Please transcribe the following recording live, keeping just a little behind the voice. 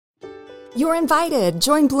You're invited.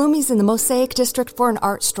 Join Bloomies in the Mosaic District for an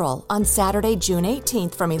art stroll on Saturday, June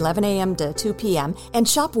 18th from 11 a.m. to 2 p.m. and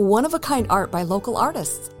shop one-of-a-kind art by local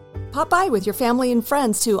artists. Pop by with your family and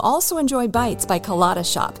friends to also enjoy Bites by Colada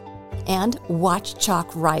Shop. And watch Chalk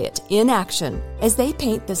Riot in action as they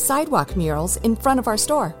paint the sidewalk murals in front of our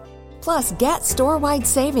store. Plus, get store-wide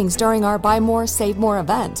savings during our Buy More, Save More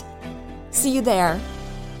event. See you there.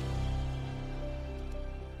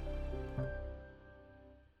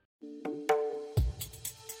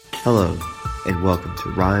 Hello, and welcome to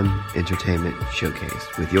Rhyme Entertainment Showcase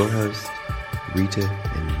with your hosts, Rita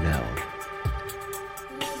and Nell.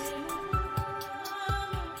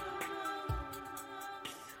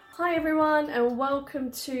 Hi everyone, and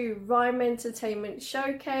welcome to Rhyme Entertainment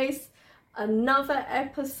Showcase. Another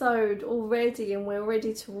episode already, and we're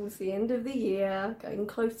already towards the end of the year, getting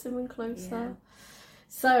closer and closer. Yeah.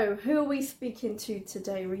 So, who are we speaking to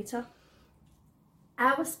today, Rita?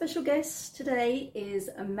 Our special guest today is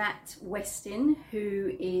Matt Weston,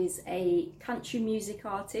 who is a country music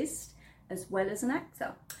artist as well as an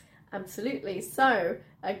actor. Absolutely. So,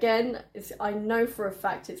 again, I know for a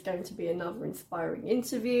fact it's going to be another inspiring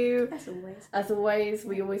interview. As always,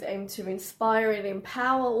 we always aim to inspire and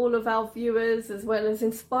empower all of our viewers, as well as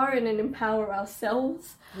inspire and empower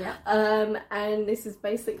ourselves. Yeah. And this is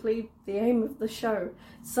basically the aim of the show.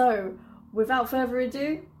 So, without further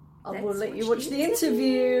ado, I will let you watch the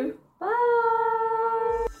interview.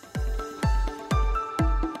 Bye!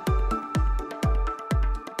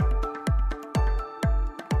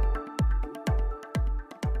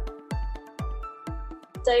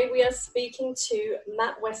 Today we are speaking to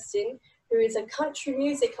Matt Weston, who is a country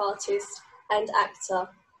music artist and actor.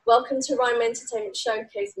 Welcome to Rhyme Entertainment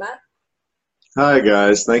Showcase, Matt. Hi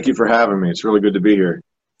guys, thank you for having me. It's really good to be here.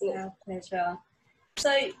 Yeah, pleasure.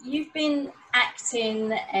 So you've been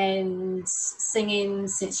acting and singing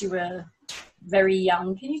since you were very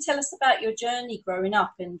young. Can you tell us about your journey growing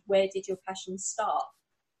up and where did your passion start?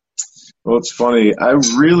 Well, it's funny. I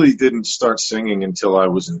really didn't start singing until I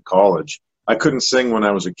was in college. I couldn't sing when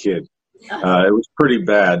I was a kid. It was pretty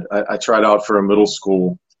bad. I tried out for a middle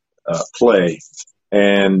school play,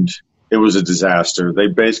 and it was a disaster. They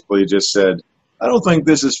basically just said, I don't think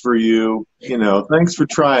this is for you. Thanks for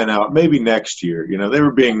trying out. Maybe next year. They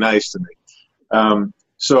were being nice to me.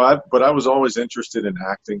 But I was always interested in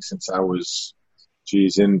acting since I was,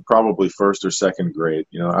 in probably first or second grade.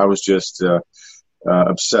 I was just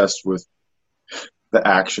obsessed with the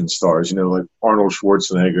action stars, like Arnold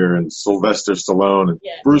Schwarzenegger and Sylvester Stallone. And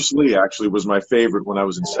Bruce Lee actually was my favorite when I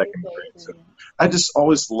was in second grade. So I just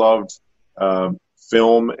always loved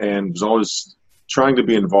film and was always trying to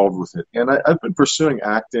be involved with it. And I've been pursuing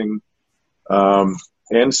acting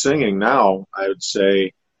and singing now, I would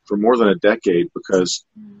say, for more than a decade because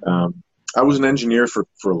I was an engineer for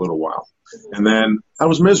a little while. And then I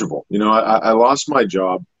was miserable. I lost my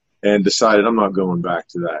job and decided I'm not going back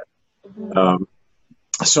to that.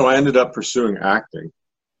 So I ended up pursuing acting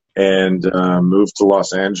and moved to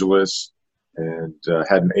Los Angeles and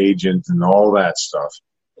had an agent and all that stuff.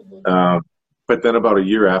 But then about a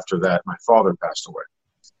year after that, my father passed away.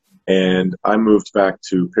 And I moved back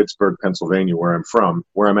to Pittsburgh, Pennsylvania, where I'm from,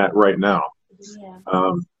 where I'm at right now.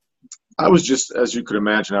 Yeah. I was just, as you could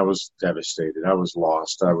imagine, I was devastated. I was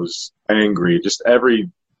lost. I was angry. Just every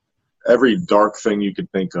dark thing you could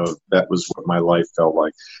think of, that was what my life felt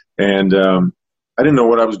like. And I didn't know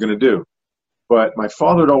what I was going to do. But my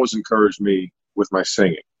father had always encouraged me with my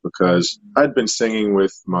singing because I'd been singing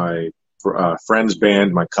with my friend's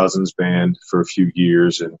band, my cousin's band for a few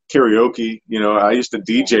years, and karaoke. I used to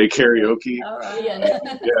DJ karaoke. All right. Yeah.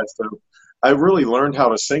 So I really learned how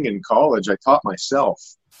to sing in college. I taught myself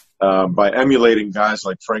by emulating guys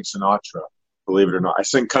like Frank Sinatra. Believe it or not, I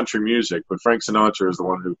sing country music, but Frank Sinatra is the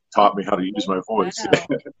one who taught me how to use my voice.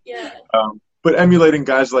 Yeah. But emulating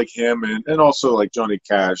guys like him and also like Johnny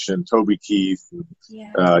Cash and Toby Keith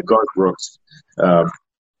and Garth Brooks.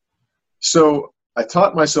 So I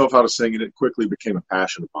taught myself how to sing, and it quickly became a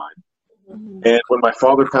passion of mine. And when my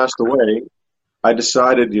father passed away, I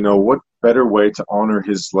decided, what better way to honor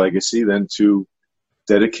his legacy than to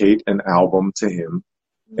dedicate an album to him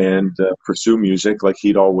and pursue music like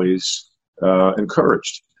he'd always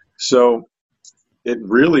encouraged. So it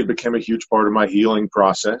really became a huge part of my healing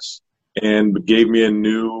process and gave me a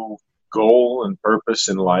new goal and purpose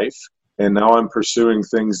in life. And now I'm pursuing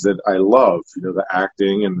things that I love, the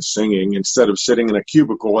acting and the singing, instead of sitting in a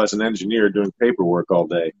cubicle as an engineer doing paperwork all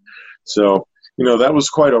day. So, that was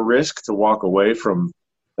quite a risk to walk away from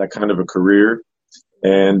that kind of a career.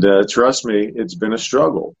 And trust me, it's been a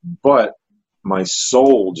struggle. But my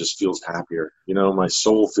soul just feels happier. My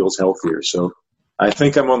soul feels healthier. So I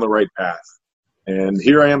think I'm on the right path. And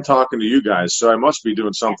here I am talking to you guys, so I must be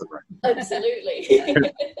doing something right. Absolutely.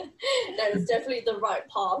 No, it's definitely the right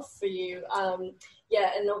path for you.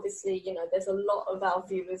 Yeah, and obviously, there's a lot of our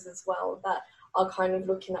viewers as well that are kind of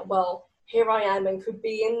looking at, well, here I am and could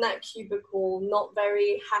be in that cubicle, not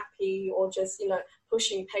very happy or just,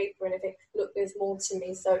 pushing paper and everything. Look, there's more to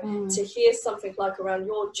me. So to hear something like around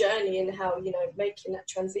your journey and how, making that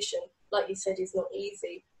transition, like you said, is not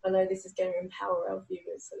easy. I know this is going to empower our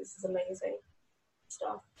viewers, so this is amazing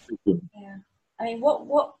stuff. Yeah. I mean,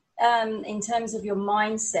 what in terms of your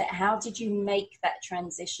mindset, how did you make that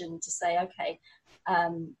transition to say, okay,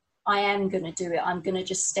 I am going to do it. I'm going to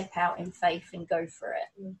just step out in faith and go for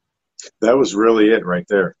it. That was really it right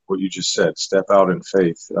there, what you just said, step out in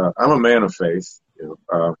faith. I'm a man of faith,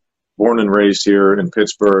 born and raised here in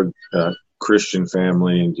Pittsburgh, Christian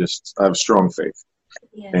family, and I have strong faith,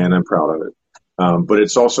 and I'm proud of it. But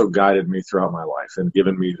it's also guided me throughout my life and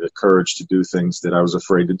given me the courage to do things that I was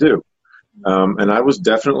afraid to do. And I was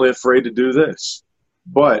definitely afraid to do this.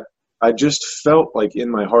 But I just felt like in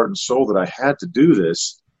my heart and soul that I had to do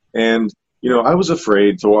this. And, I was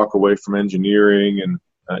afraid to walk away from engineering and,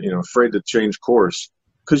 afraid to change course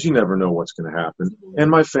because you never know what's going to happen. And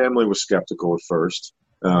my family was skeptical at first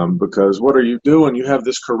because what are you doing? You have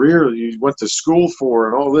this career you went to school for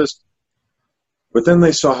and all this. But then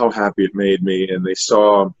they saw how happy it made me, and they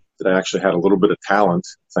saw that I actually had a little bit of talent,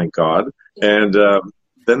 thank God. And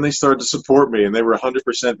then they started to support me, and they were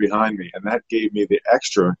 100% behind me, and that gave me the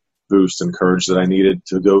extra boost and courage that I needed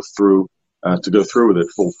to go through with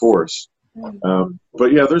it full force.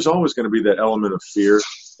 But yeah, there's always going to be that element of fear,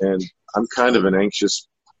 and I'm kind of an anxious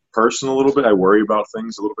person a little bit. I worry about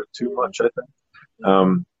things a little bit too much, I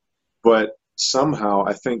think. But somehow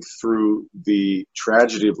I think through the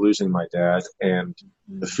tragedy of losing my dad and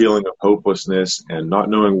the feeling of hopelessness and not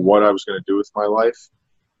knowing what I was going to do with my life,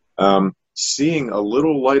 seeing a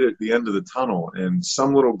little light at the end of the tunnel and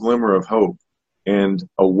some little glimmer of hope and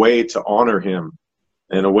a way to honor him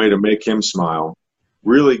and a way to make him smile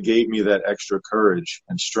really gave me that extra courage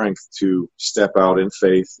and strength to step out in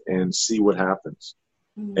faith and see what happens.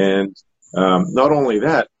 And not only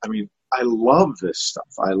that, I mean, I love this stuff.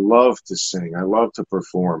 I love to sing. I love to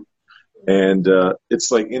perform. And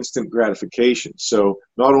it's like instant gratification. So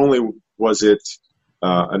not only was it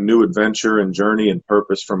a new adventure and journey and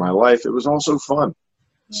purpose for my life, it was also fun.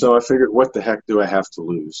 So I figured, what the heck do I have to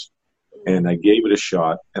lose? And I gave it a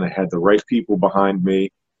shot, and I had the right people behind me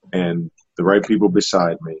and the right people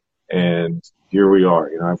beside me. And here we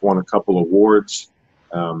are. I've won a couple awards.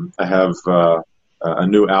 I have a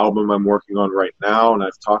new album I'm working on right now, and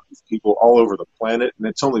I've talked with people all over the planet, and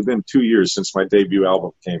it's only been 2 years since my debut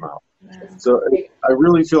album came out. So I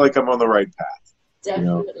really feel like I'm on the right path.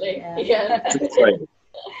 Definitely,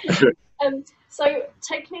 so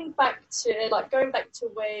taking back to, going back to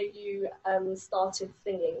where you started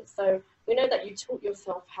singing, so we know that you taught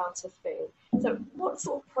yourself how to sing. So what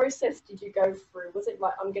sort of process did you go through? Was it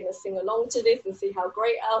like, I'm going to sing along to this and see how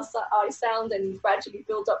great I sound, and gradually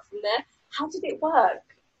build up from there? How did it work?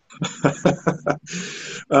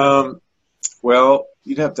 Well,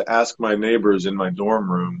 you'd have to ask my neighbors in my dorm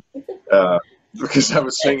room because I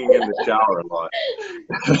was singing in the shower a lot.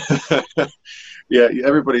 Yeah,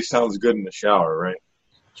 everybody sounds good in the shower, right?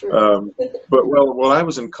 True. But when I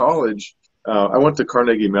was in college, I went to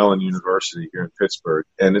Carnegie Mellon University here in Pittsburgh,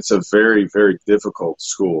 and it's a very, very difficult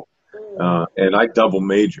school. And I double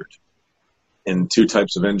majored in 2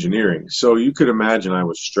 types of engineering. So you could imagine I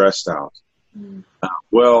was stressed out.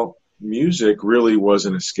 Well, music really was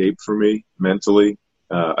an escape for me mentally.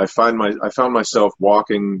 I found myself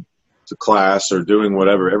walking to class or doing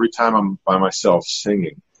whatever every time I'm by myself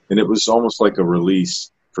singing. And it was almost like a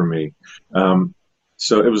release for me.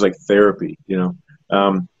 So it was like therapy,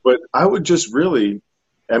 but I would just really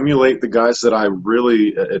emulate the guys that I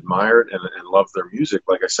really admired and loved their music.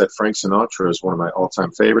 Like I said, Frank Sinatra is one of my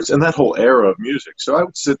all-time favorites, and that whole era of music. So I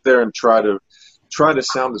would sit there and try to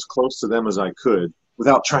sound as close to them as I could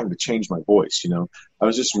without trying to change my voice. I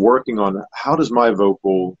was just working on how do my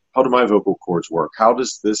vocal cords work? How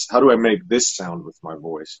do I make this sound with my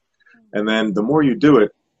voice? And then the more you do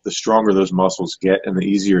it, the stronger those muscles get and the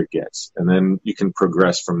easier it gets. And then you can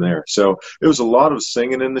progress from there. So it was a lot of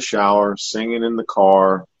singing in the shower, singing in the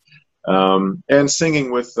car, and singing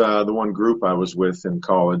with the one group I was with in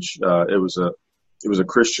college. It was a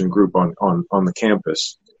Christian group on the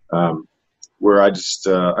campus, where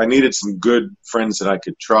I needed some good friends that I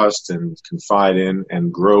could trust and confide in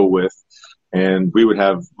and grow with. And we would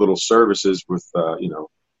have little services with,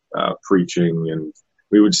 preaching, and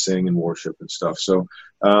we would sing and worship and stuff. So,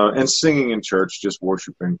 and singing in church, just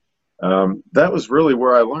worshiping. that was really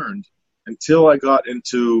where I learned until I got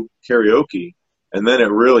into karaoke, and then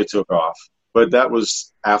it really took off. But that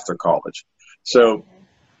was after college. So,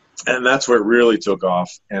 and that's where it really took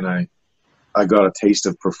off, and I got a taste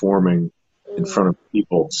of performing in front of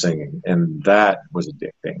people singing, and that was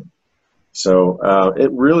addicting. So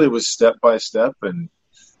it really was step by step and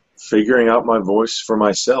figuring out my voice for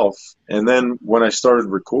myself. And then when I started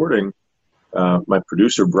recording, my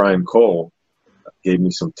producer, Brian Cole, gave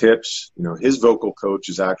me some tips. You know, his vocal coach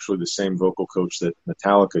is actually the same vocal coach that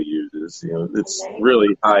Metallica uses. You know, it's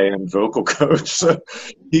really high-end vocal coach. So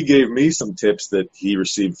he gave me some tips that he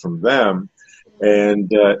received from them,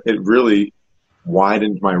 and it really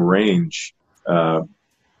widened my range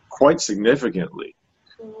quite significantly.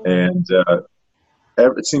 And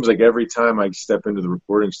it seems like every time I step into the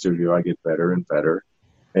recording studio, I get better and better.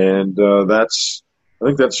 And I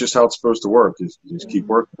think that's just how it's supposed to work, is you just keep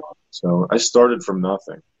working on it. So I started from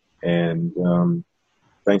nothing. And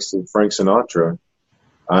thanks to Frank Sinatra,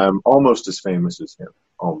 I'm almost as famous as him.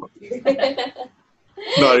 Almost.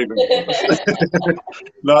 Not even close.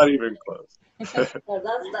 Not even close.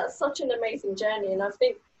 That's such an amazing journey. And I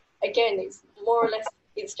think, again, it's more or less,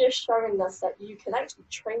 it's just showing us that you can actually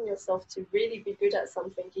train yourself to really be good at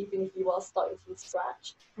something, even if you are starting from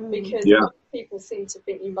scratch. Because people seem to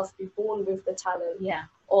think you must be born with the talent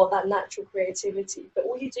or that natural creativity. But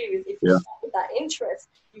all you do is, if you start with that interest,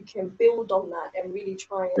 you can build on that and really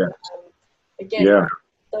try and,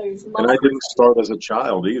 those. And I didn't start as a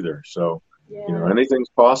child either. So, you know, anything's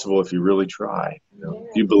possible if you really try. You know,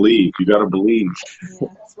 if you believe, you got to believe. Yeah,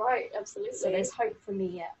 that's right. Absolutely. So there's hope for me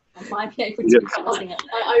yet. I might be able to do something.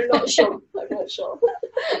 I'm not sure. I'm not sure.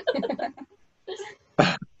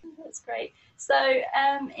 That's great. So,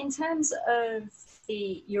 in terms of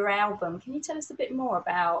your album, can you tell us a bit more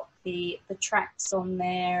about the tracks on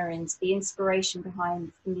there and the inspiration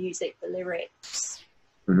behind the music, the lyrics?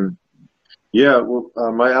 Mm-hmm. Yeah,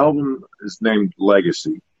 well, my album is named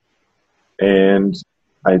Legacy, and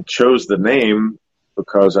I chose the name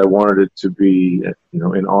because I wanted it to be, you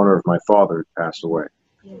know, in honor of my father who passed away.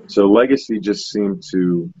 Yeah. So Legacy just seemed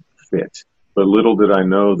to fit. But little did I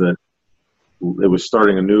know that it was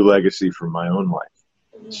starting a new legacy for my own life.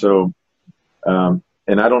 Mm-hmm. So,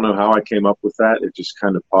 and I don't know how I came up with that. It just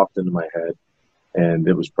kind of popped into my head, and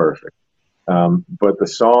it was perfect. But the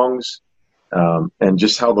songs and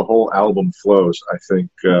just how the whole album flows, I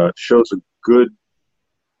think, shows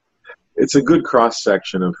it's a good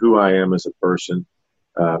cross-section of who I am as a person.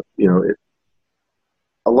 You know,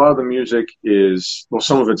 a lot of the music is, well,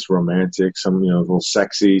 some of it's romantic, some, you know, a little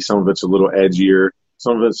sexy, some of it's a little edgier,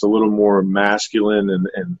 some of it's a little more masculine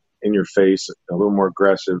and in your face, a little more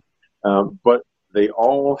aggressive. But they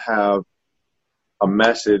all have a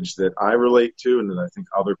message that I relate to and that I think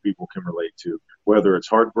other people can relate to, whether it's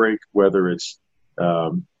heartbreak, whether it's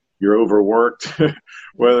you're overworked,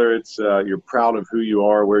 whether it's you're proud of who you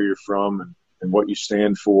are, where you're from, and what you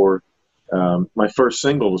stand for. My first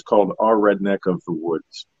single was called Our Redneck of the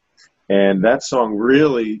Woods. And that song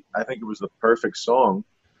really, I think it was the perfect song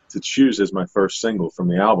to choose as my first single from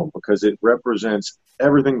the album, because it represents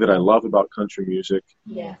everything that I love about country music,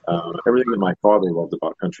 everything that my father loved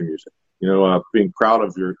about country music. You know, being proud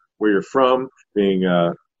of where you're from, being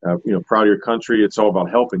you know, proud of your country. It's all about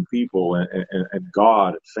helping people and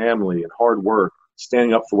God, and family, and hard work,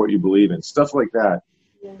 standing up for what you believe in, stuff like that.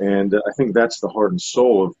 Yeah. And I think that's the heart and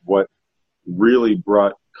soul of what really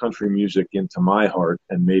brought country music into my heart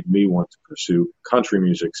and made me want to pursue country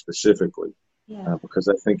music specifically, because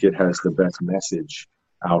I think it has the best message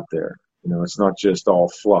out there. You know, it's not just all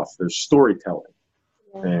fluff. There's storytelling,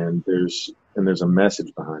 and there's a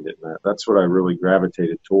message behind it. And that's what I really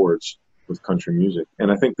gravitated towards with country music.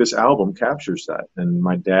 And I think this album captures that. And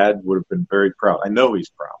my dad would have been very proud. I know he's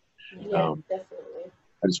proud. Yeah, definitely.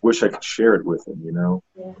 I just wish I could share it with him, you know,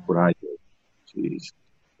 what I did. Jeez.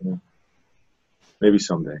 You know? Maybe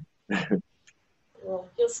someday. Well,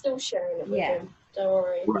 you're still sharing it with him. Don't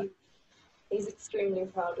worry. Right. He's extremely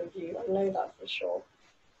proud of you. I know that for sure.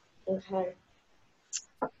 Okay.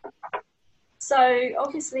 So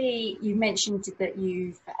obviously you mentioned that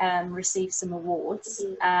you've received some awards.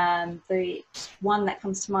 Mm-hmm. The one that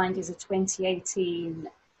comes to mind is a 2018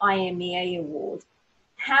 IMEA award.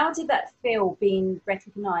 How did that feel, being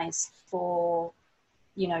recognised for,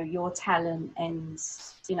 you know, your talent and,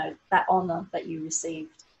 you know, that honour that you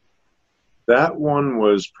received? That one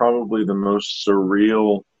was probably the most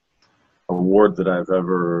surreal award that I've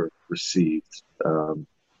ever received.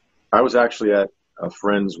 I was actually at a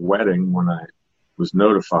friend's wedding when I was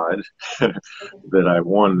notified that I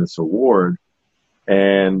won this award,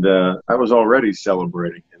 and I was already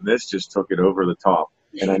celebrating, and this just took it over the top.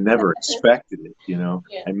 And I never expected it, you know.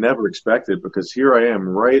 Yeah. I never expected it, because here I am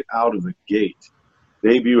right out of the gate.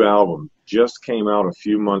 Debut album just came out a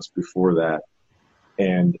few months before that,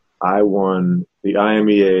 and I won the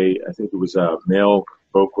IMEA, I think it was Male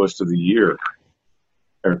Vocalist of the Year,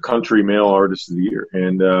 or Country Male Artist of the Year.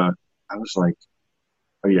 And I was like,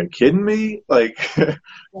 are you kidding me? Like,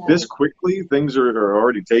 this quickly, things are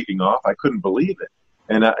already taking off. I couldn't believe it.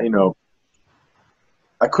 And,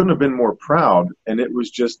 I couldn't have been more proud. And it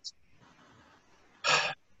was just,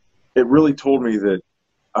 it really told me that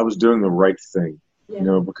I was doing the right thing, you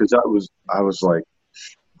know, because I was like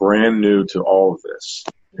brand new to all of this.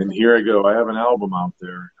 And here I go. I have an album out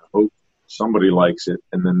there. I hope somebody likes it.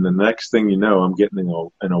 And then the next thing you know, I'm getting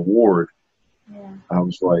an award. Yeah. I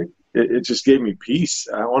was like, it just gave me peace.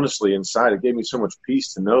 Honestly, inside, it gave me so much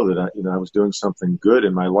peace to know that I was doing something good,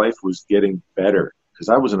 and my life was getting better, because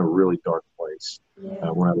I was in a really dark place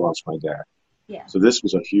when I lost my dad. Yeah. So this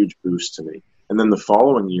was a huge boost to me. And then the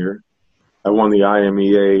following year, I won the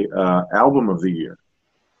IMEA Album of the Year.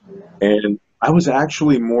 Yeah. And I was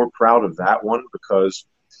actually more proud of that one, because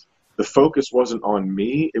the focus wasn't on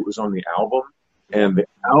me, it was on the album. And the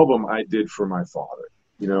album I did for my father,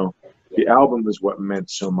 you know. The album is what meant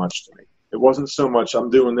so much to me. It wasn't so much, I'm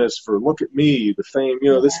doing this for, look at me, the fame,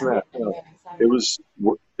 you know, this and that. You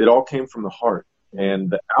know, it all came from the heart. And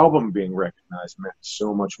the album being recognized meant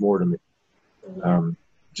so much more to me,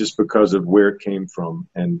 just because of where it came from.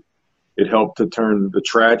 And it helped to turn the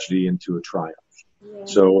tragedy into a triumph. Yeah.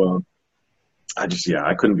 So I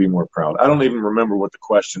couldn't be more proud. I don't even remember what the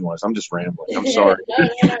question was. I'm just rambling. I'm sorry. No.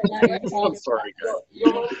 I'm sorry, guys.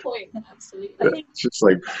 You're on point, absolutely. It's just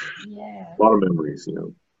like a lot of memories, you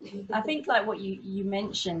know. I think like what you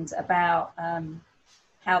mentioned about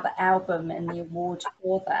how the album and the award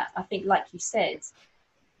for that, I think like you said,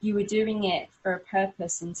 you were doing it for a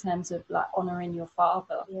purpose in terms of like honouring your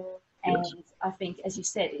father. Yeah. And I think, as you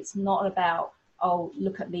said, it's not about, oh,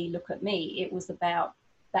 look at me. It was about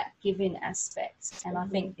that giving aspect. And I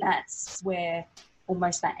think that's where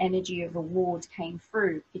almost that energy of award came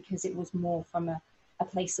through, because it was more from a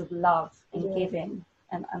place of love and giving.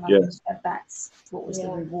 And I think that's what was the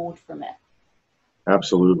reward from it.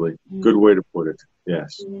 Absolutely. Good way to put it.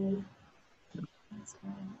 Yes.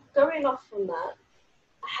 Going off from that,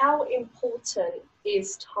 how important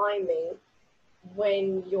is timing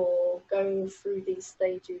when you're going through these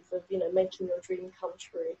stages of, you know, making your dream come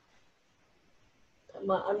true?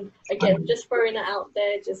 I'm again just throwing it out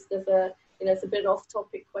there, just as a, you know, it's a bit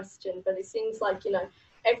off-topic question, but it seems like, you know,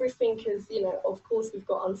 everything is, you know, of course we've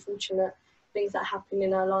got unfortunate things that happen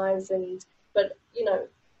in our lives, but you know,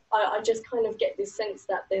 I just kind of get this sense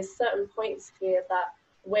that there's certain points here that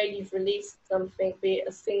where you've released something, be it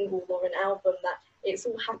a single or an album, that it's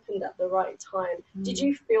all happened at the right time. Did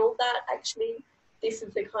you feel that actually this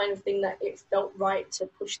is the kind of thing that it felt right to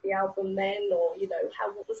push the album then, or, you know,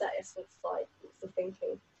 what was that essence like? What's the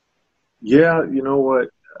thinking? Yeah, you know what?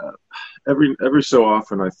 Every so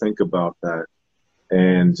often I think about that,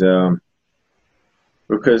 and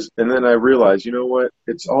then I realize, you know what?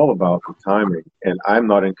 It's all about the timing, and I'm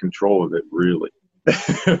not in control of it really,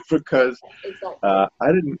 because I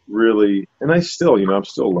didn't really, and I still, you know, I'm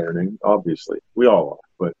still learning. Obviously, we all are,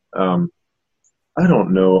 but I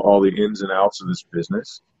don't know all the ins and outs of this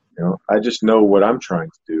business. You know, I just know what I'm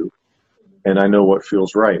trying to do, and I know what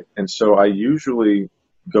feels right. And so I usually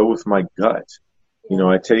go with my gut. You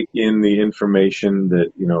know, I take in the information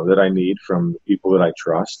that, you know, that I need from the people that I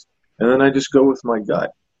trust, and then I just go with my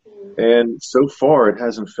gut. And so far, it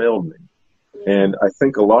hasn't failed me. And I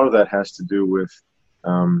think a lot of that has to do with,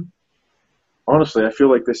 honestly, I feel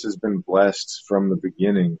like this has been blessed from the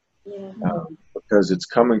beginning. Because it's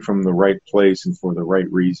coming from the right place and for the right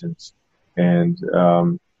reasons. And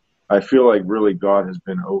I feel like really God has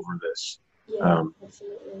been over this,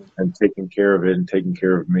 and taking care of it and taking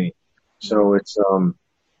care of me. So it's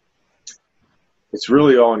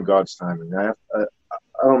really all in God's timing. I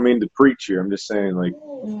don't mean to preach here. I'm just saying, like,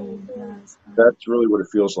 that's really what it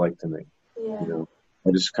feels like to me. You know,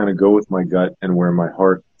 I just kind of go with my gut and where my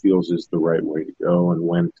heart feels is the right way to go and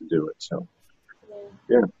when to do it. So.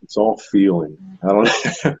 Yeah, it's all feeling. I don't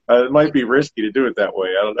know. It might be risky to do it that way.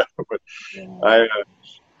 I don't know, but I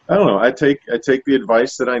don't know. I take the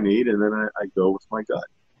advice that I need, and then I go with my gut.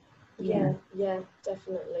 Yeah,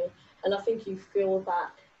 definitely. And I think you feel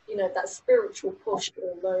that, you know, that spiritual push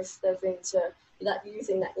almost as into that,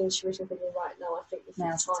 using that intuition, thinking, right now, I think this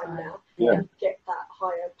is time now. Yeah. Get that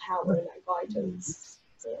higher power and that guidance.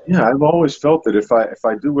 Yeah, I've always felt that if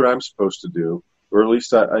I do what I'm supposed to do, or at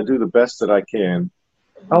least I do the best that I can,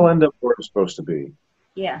 I'll end up where I'm supposed to be.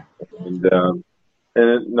 Yeah. And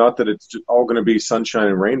not that it's all going to be sunshine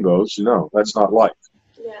and rainbows. No, that's not life.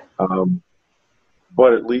 Yeah.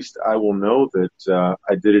 But at least I will know that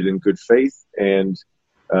I did it in good faith, and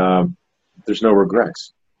there's no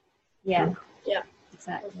regrets. Yeah. Yeah.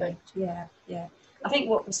 Exactly. Perfect. Yeah. Yeah. I think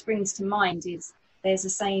what springs to mind is there's a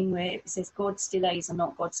saying where it says God's delays are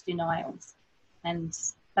not God's denials, and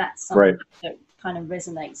that's something that kind of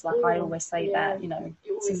resonates. Like I always say that, you know,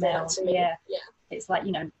 You always to say Mel. that to me. Yeah. Yeah. It's like,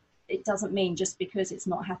 you know, it doesn't mean just because it's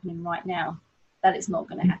not happening right now that it's not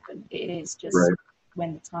going to happen. It is just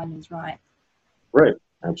when the time is right. Right.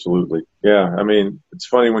 Absolutely. Yeah. I mean, it's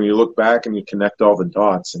funny when you look back and you connect all the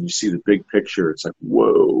dots and you see the big picture. It's like,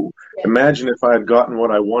 whoa, imagine if I had gotten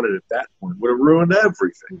what I wanted at that point, would have ruined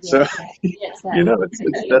everything. Yeah, So, exactly. you know,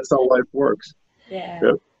 that's how life works. Yeah.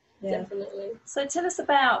 Yep. Yeah. Definitely. So tell us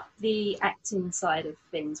about the acting side of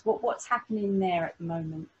things. What's happening there at the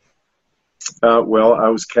moment? Well, I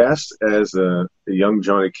was cast as a young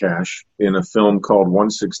Johnny Cash in a film called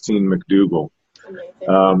 116 McDougal.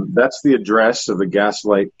 That's the address of the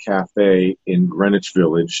Gaslight Cafe in Greenwich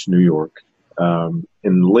Village, New York, in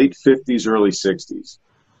the late 50s, early 60s.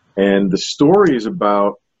 And the story is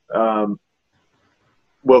about, the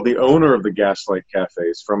owner of the Gaslight Cafe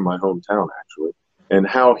is from my hometown, actually, and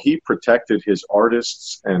how he protected his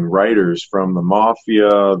artists and writers from the mafia,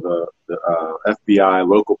 the FBI,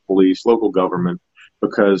 local police, local government,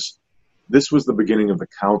 because this was the beginning of the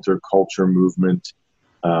counterculture movement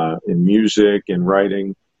in music and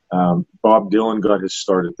writing. Bob Dylan got his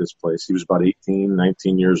start at this place. He was about 18,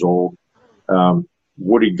 19 years old.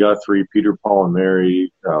 Woody Guthrie, Peter, Paul, and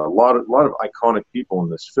Mary, a lot of iconic people in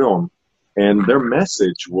this film, and their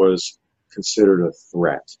message was considered a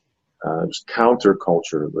threat. It was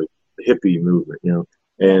counterculture, like the hippie movement, you know,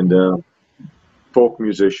 and folk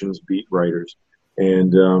musicians, beat writers,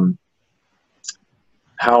 and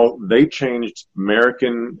how they changed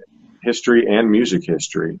American history and music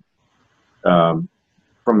history from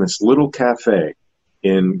this little cafe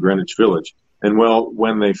in Greenwich Village. And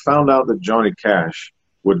when they found out that Johnny Cash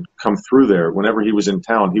would come through there, whenever he was in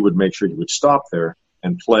town, he would make sure he would stop there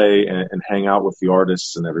and play and hang out with the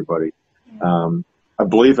artists and everybody. I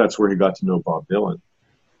believe that's where he got to know Bob Dylan.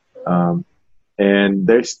 And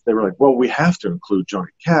they were like, well, we have to include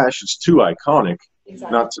Johnny Cash. It's too iconic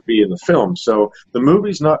not to be in the film. So the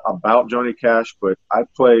movie's not about Johnny Cash, but I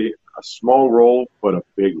play a small role, but a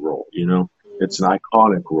big role, you know. It's an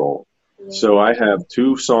iconic role. So I have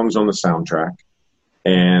 2 songs on the soundtrack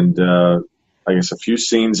and I guess a few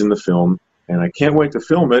scenes in the film, and I can't wait to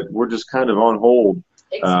film it. We're just kind of on hold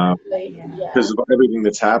because of everything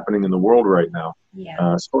that's happening in the world right now.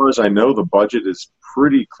 As far as I know, the budget is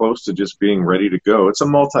pretty close to just being ready to go. It's a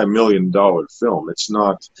multi-million-dollar film. It's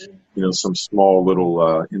not, you know, some small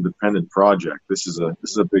little independent project. This is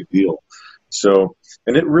a big deal. So,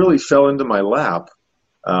 and it really fell into my lap.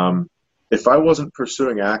 If I wasn't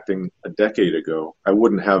pursuing acting a decade ago, I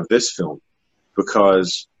wouldn't have this film,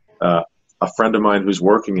 because a friend of mine who's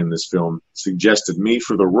working in this film suggested me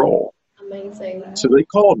for the role. Amazing. So they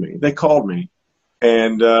called me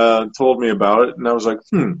and told me about it, and I was like,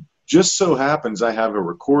 just so happens I have a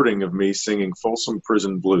recording of me singing Folsom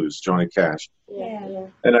Prison Blues, Johnny Cash. Yeah.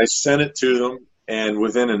 And I sent it to them, and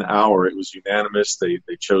within an hour it was unanimous. They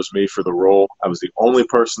chose me for the role. I was the only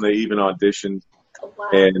person they even auditioned. Oh,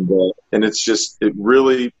 wow. And it's just,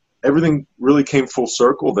 everything really came full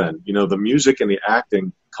circle then. You know, the music and the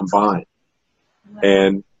acting combined. Wow.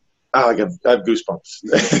 And I have goosebumps.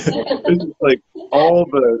 It's like all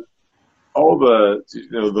the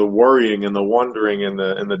you know, the worrying and the wondering and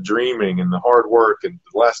the dreaming and the hard work and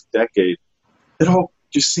the last decade, it all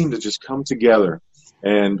just seemed to just come together.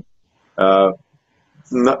 And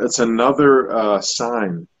it's another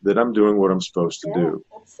sign that I'm doing what I'm supposed to do.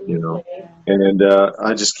 Absolutely. You know, and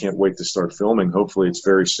I just can't wait to start filming. Hopefully it's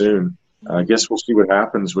very soon. I guess we'll see what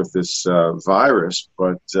happens with this virus,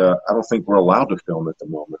 but I don't think we're allowed to film at the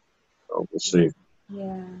moment. So we'll see.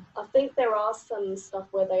 Yeah. I think there are some stuff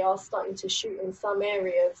where they are starting to shoot in some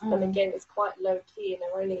areas, but again, it's quite low key, and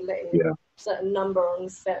they're only letting a certain number on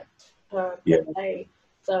set per day.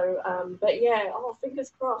 So, but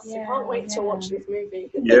fingers crossed. I can't wait to watch this movie.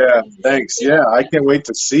 Yeah, thanks. Yeah, I can't wait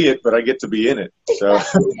to see it, but I get to be in it. So.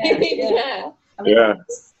 Yeah. I mean, it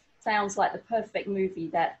sounds like the perfect movie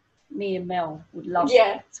that me and Mel would love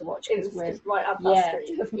to watch. It's right up our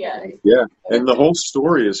street. Yeah, and the whole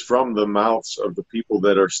story is from the mouths of the people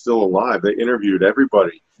that are still alive. They interviewed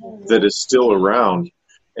everybody that is still around,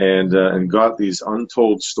 and got these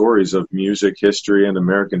untold stories of music history and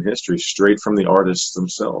American history straight from the artists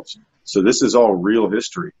themselves. So this is all real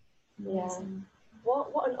history. Yeah.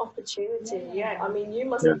 What an opportunity. Yeah. I mean, you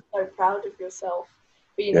must be so proud of yourself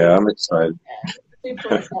Yeah, I'm excited.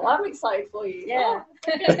 Super excited. I'm excited for you. Yeah.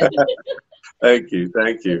 Thank you.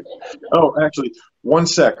 Oh, actually, one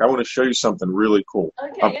sec. I want to show you something really cool.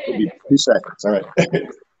 Okay, I'll give you 2 seconds. All right.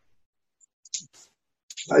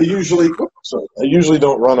 I usually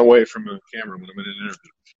don't run away from a camera when I'm in an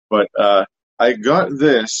interview, but I got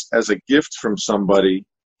this as a gift from somebody.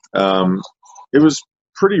 It was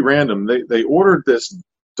pretty random. They ordered this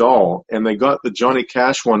doll, and they got the Johnny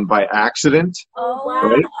Cash one by accident. Oh,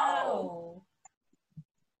 right? wow.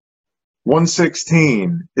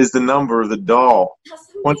 116 is the number of the doll.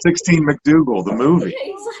 116 McDougal, the movie.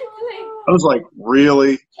 Exactly. I was like,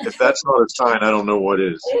 really? If that's not a sign, I don't know what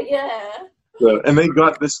is. Yeah. So, and they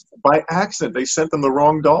got this by accident. They sent them the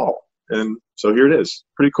wrong doll. And so here it is.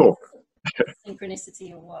 Pretty cool.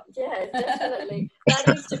 Synchronicity or what? Yeah, definitely. That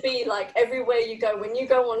needs to be like everywhere you go. When you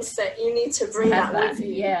go on set, you need to bring that with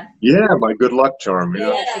you. Yeah. Yeah, my good luck charm. You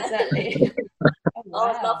know? Yeah, exactly. Oh,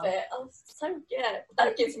 wow. I love it. I'm so,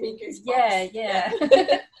 that gives me goosebumps.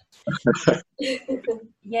 Yeah.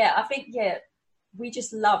 Yeah, I think, we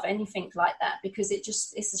just love anything like that because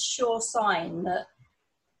it's a sure sign that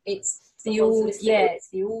it's the order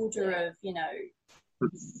of,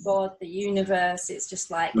 God, the universe. It's just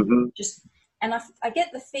like, and I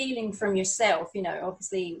get the feeling from yourself,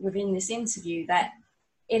 obviously within this interview, that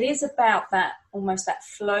it is about that, almost that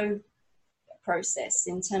flow process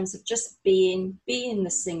in terms of just being the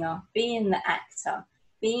singer, being the actor,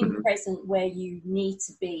 being present where you need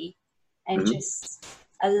to be, and just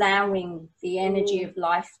allowing the energy of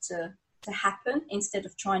life to happen instead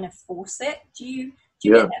of trying to force it. Do you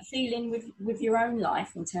get that feeling with your own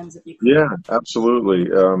life in terms of your career? Yeah, absolutely.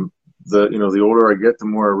 The older I get, the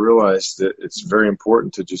more I realize that it's very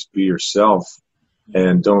important to just be yourself,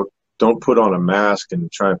 and don't put on a mask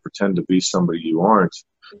and try and pretend to be somebody you aren't.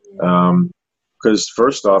 Because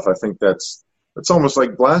first off, I think that's almost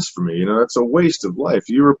like blasphemy. That's a waste of life.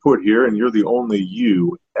 You were put here, and you're the only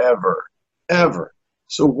you ever.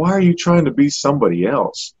 So why are you trying to be somebody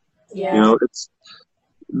else? Yeah.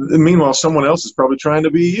 Meanwhile, someone else is probably trying to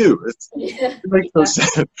be you. It makes no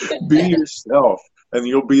sense. Be yourself, and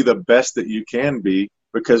you'll be the best that you can be,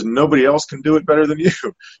 because nobody else can do it better than you.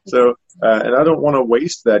 So, and I don't want to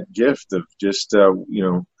waste that gift of just,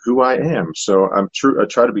 who I am. So I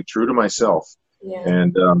try to be true to myself. Yeah.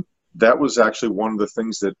 And that was actually one of the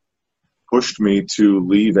things that pushed me to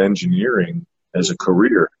leave engineering as a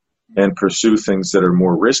career and pursue things that are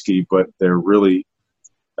more risky, but they're really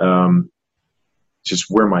just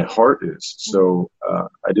where my heart is. So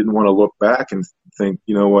I didn't want to look back and think,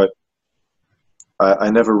 you know what, I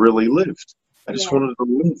never really lived. I just wanted to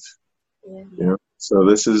live. So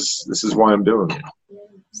this is why I'm doing it. Yeah.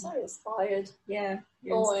 So inspired. Yeah.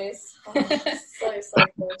 Always. So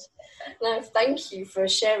good. No, thank you for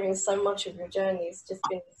sharing so much of your journey. It's just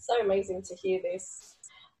been so amazing to hear this.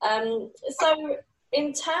 So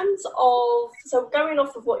in terms of, going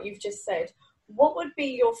off of what you've just said, what would be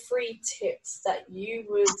your 3 tips that you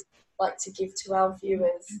would like to give to our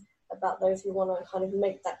viewers about those who want to kind of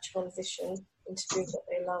make that transition into doing what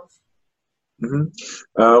they love?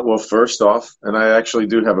 Well, first off, and I actually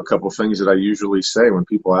do have a couple things that I usually say when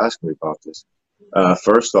people ask me about this.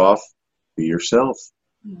 First off, be yourself.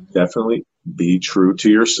 Definitely be true to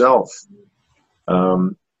yourself.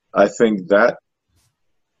 I think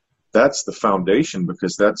that's the foundation,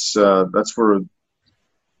 because that's where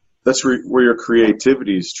your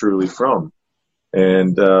creativity is truly from.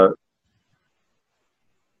 And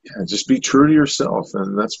just be true to yourself,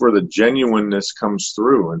 and that's where the genuineness comes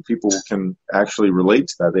through, and people can actually relate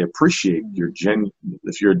to that. They appreciate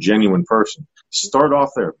if you're a genuine person. Start off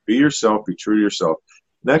there. Be yourself. Be true to yourself.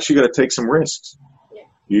 Next, you got to take some risks.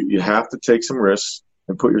 You have to take some risks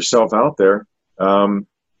and put yourself out there.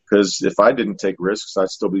 Because if I didn't take risks, I'd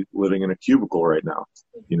still be living in a cubicle right now.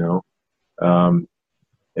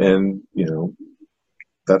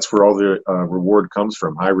 That's where all the reward comes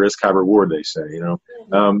from. High risk, high reward, they say,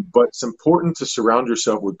 But it's important to surround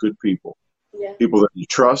yourself with good people. People that you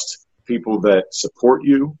trust, people that support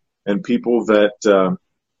you, and people that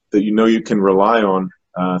you can rely on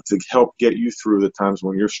to help get you through the times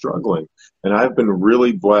when you're struggling. And I've been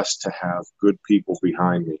really blessed to have good people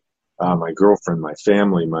behind me. My girlfriend, my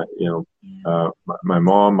family, my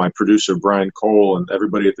mom, my producer, Brian Cole, and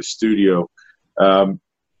everybody at the studio.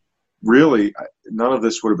 Really, none of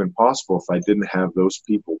this would have been possible if I didn't have those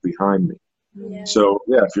people behind me. So,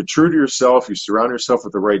 if you're true to yourself, you surround yourself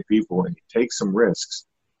with the right people, and you take some risks,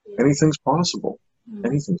 anything's possible.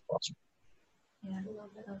 Anything's possible.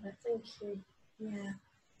 Love it. Thank you.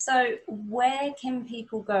 So where can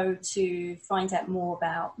people go to find out more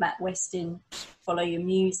about Matt Weston, follow your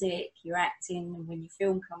music, your acting, and when your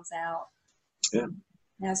film comes out? Yeah.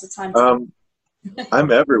 Now's the time to...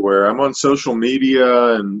 I'm everywhere. I'm on social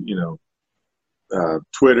media and,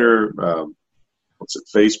 Twitter,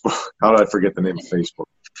 Facebook? How did I forget the name of Facebook?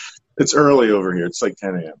 It's early over here. It's like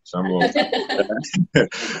 10 a.m., so I'm a little...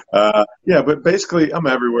 but basically I'm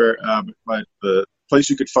everywhere. But the place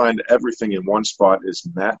you could find everything in one spot is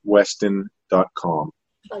mattweston.com.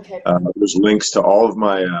 Okay. There's links to all of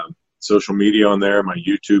my social media on there, my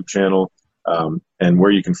YouTube channel, and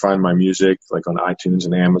where you can find my music, like on iTunes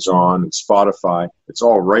and Amazon and Spotify. It's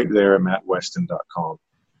all right there at mattweston.com.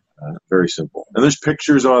 Very simple. And there's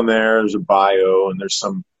pictures on there. There's a bio, and there's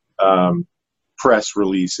some press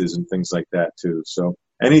releases and things like that too. So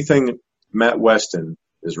anything Matt Weston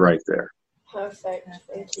is right there. Perfect.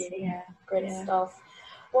 Thank you. Yeah. Great stuff.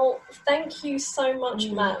 Well, thank you so much,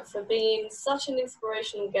 Matt, for being such an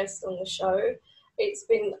inspirational guest on the show. It's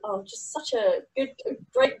been just such a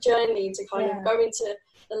great journey to kind of go into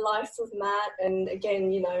the life of Matt, and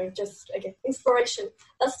again, inspiration.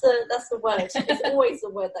 That's the word. It's always the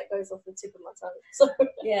word that goes off the tip of my tongue. So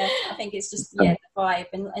yeah, I think it's just the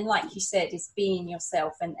vibe, and like you said, it's being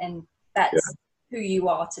yourself, and that's who you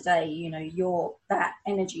are today. That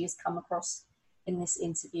energy has come across in this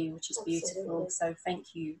interview, which is beautiful. So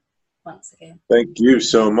thank you once again. Thank you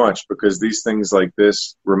so much, because these things like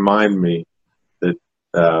this remind me that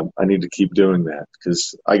I need to keep doing that,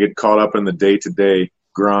 because I get caught up in the day-to-day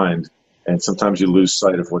grind, and sometimes you lose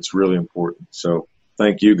sight of what's really important. So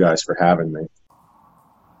thank you guys for having me.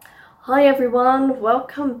 Hi everyone,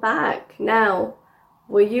 welcome back. Now,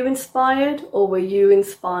 were you inspired or were you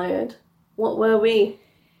inspired? What were we?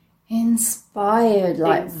 Inspired,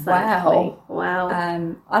 like exactly. Wow.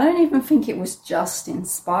 I don't even think it was just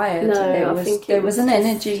inspired. No, there was an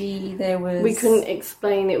energy. We couldn't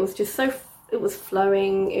explain. It was just it was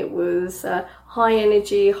flowing. It was high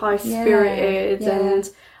energy, high spirited, and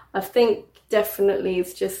I think definitely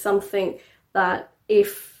it's just something that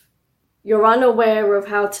if you're unaware of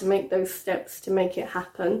how to make those steps to make it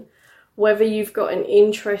happen, whether you've got an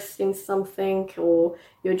interest in something or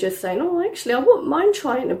you're just saying, oh, actually, I wouldn't mind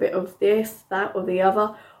trying a bit of this, that, or the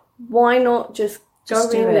other, why not just go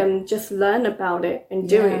in and just learn about it and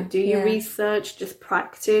do it? Do your research, just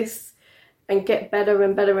practice and get better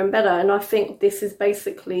and better and better. And I think this is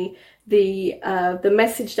basically the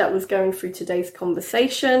message that was going through today's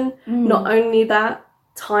conversation. Not only that,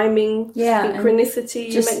 timing,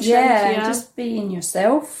 synchronicity, you mentioned. Just being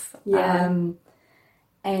yourself.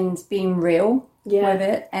 And being real with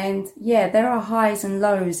it. And there are highs and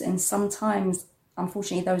lows, and sometimes,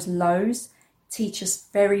 unfortunately, those lows teach us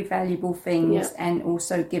very valuable things and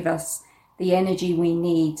also give us the energy we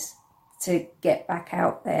need to get back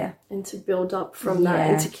out there. And to build up from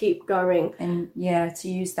that and to keep going. And to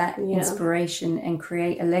use that inspiration and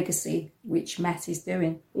create a legacy, which Matt is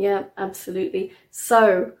doing. Yeah, absolutely.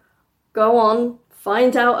 So go on.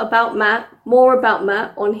 Find out about Matt, more about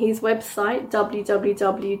Matt on his website,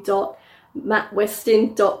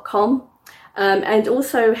 www.mattweston.com. And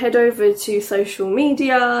also head over to social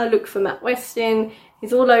media, look for Matt Weston.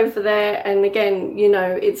 He's all over there. And again,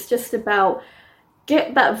 it's just about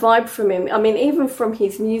get that vibe from him. I mean, even from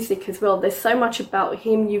his music as well, there's so much about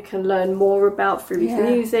him you can learn more about through his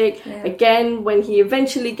music. Again, when he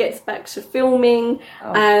eventually gets back to filming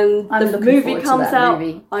and the movie comes out,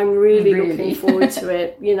 I'm really looking forward to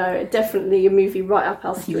it. Definitely a movie right up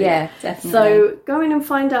our street. Yeah, definitely. So go in and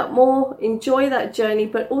find out more, enjoy that journey,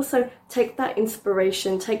 but also take that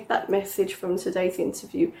inspiration, take that message from today's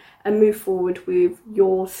interview and move forward with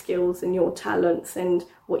your skills and your talents and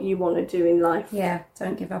what you want to do in life. Yeah,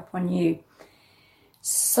 don't give up on you.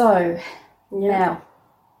 So, now,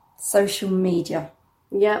 social media.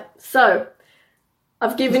 Yeah, so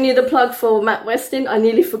I've given you the plug for Matt Weston. I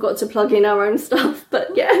nearly forgot to plug in our own stuff,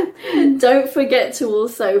 but don't forget to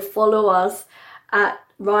also follow us at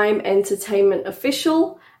Rhyme Entertainment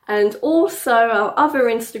Official. And also our other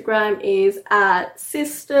Instagram is at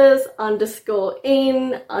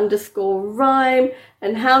sisters_in_rhyme.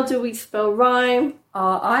 And how do we spell rhyme?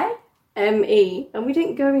 R-I-M-E. And we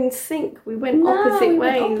didn't go in sync. We went opposite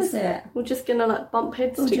ways. We're just going to bump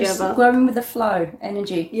heads together. Just going with the flow,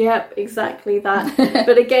 energy. Yep, exactly that.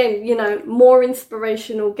 But again, more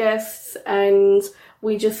inspirational guests, and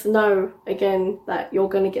we just know, again, that you're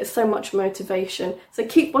going to get so much motivation. So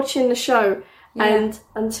keep watching the show. Yeah. And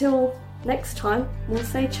until next time, we'll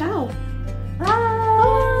say ciao. Bye.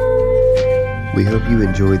 We hope you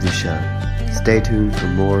enjoyed the show. Stay tuned for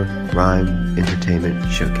more Rhyme Entertainment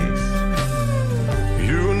Showcase.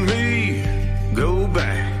 You and me go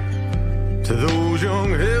back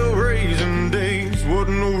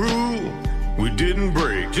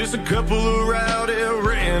couple of rowdy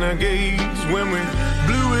renegades. When we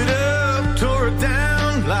blew it up, tore it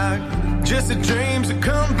down like Jesse James had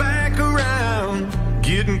come back around.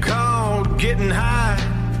 Getting caught, getting high,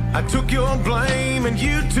 I took your blame and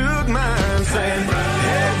you took mine. Saying,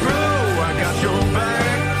 hey bro, I got your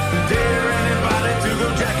back. Dare anybody to go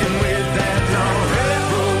jacking with that? No, hey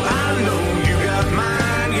bro, I know you got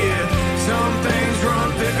mine. Yeah, some things run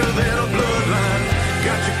thicker than a bloodline.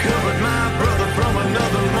 Got you covered, my brother, from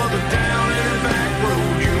another mother down in the back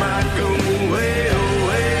road. You might go, hey oh,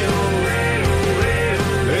 hey oh, hey oh, hey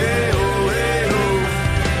oh, hey oh, hey oh.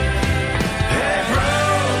 Hey bro,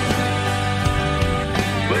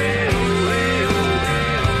 hey oh, hey oh,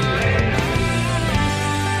 hey oh.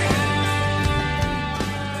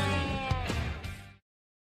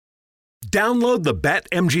 Download the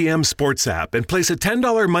BetMGM Sports app and place a $10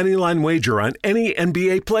 moneyline wager on any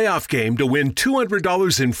NBA playoff game to win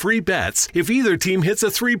 $200 in free bets if either team hits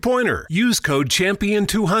a three-pointer. Use code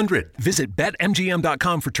CHAMPION200. Visit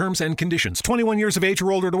BetMGM.com for terms and conditions. 21 years of age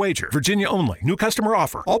or older to wager. Virginia only. New customer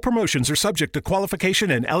offer. All promotions are subject to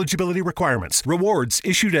qualification and eligibility requirements. Rewards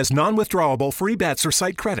issued as non-withdrawable free bets or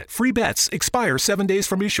site credit. Free bets expire 7 days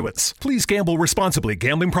from issuance. Please gamble responsibly.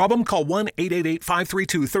 Gambling problem? Call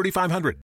 1-888-532-3500.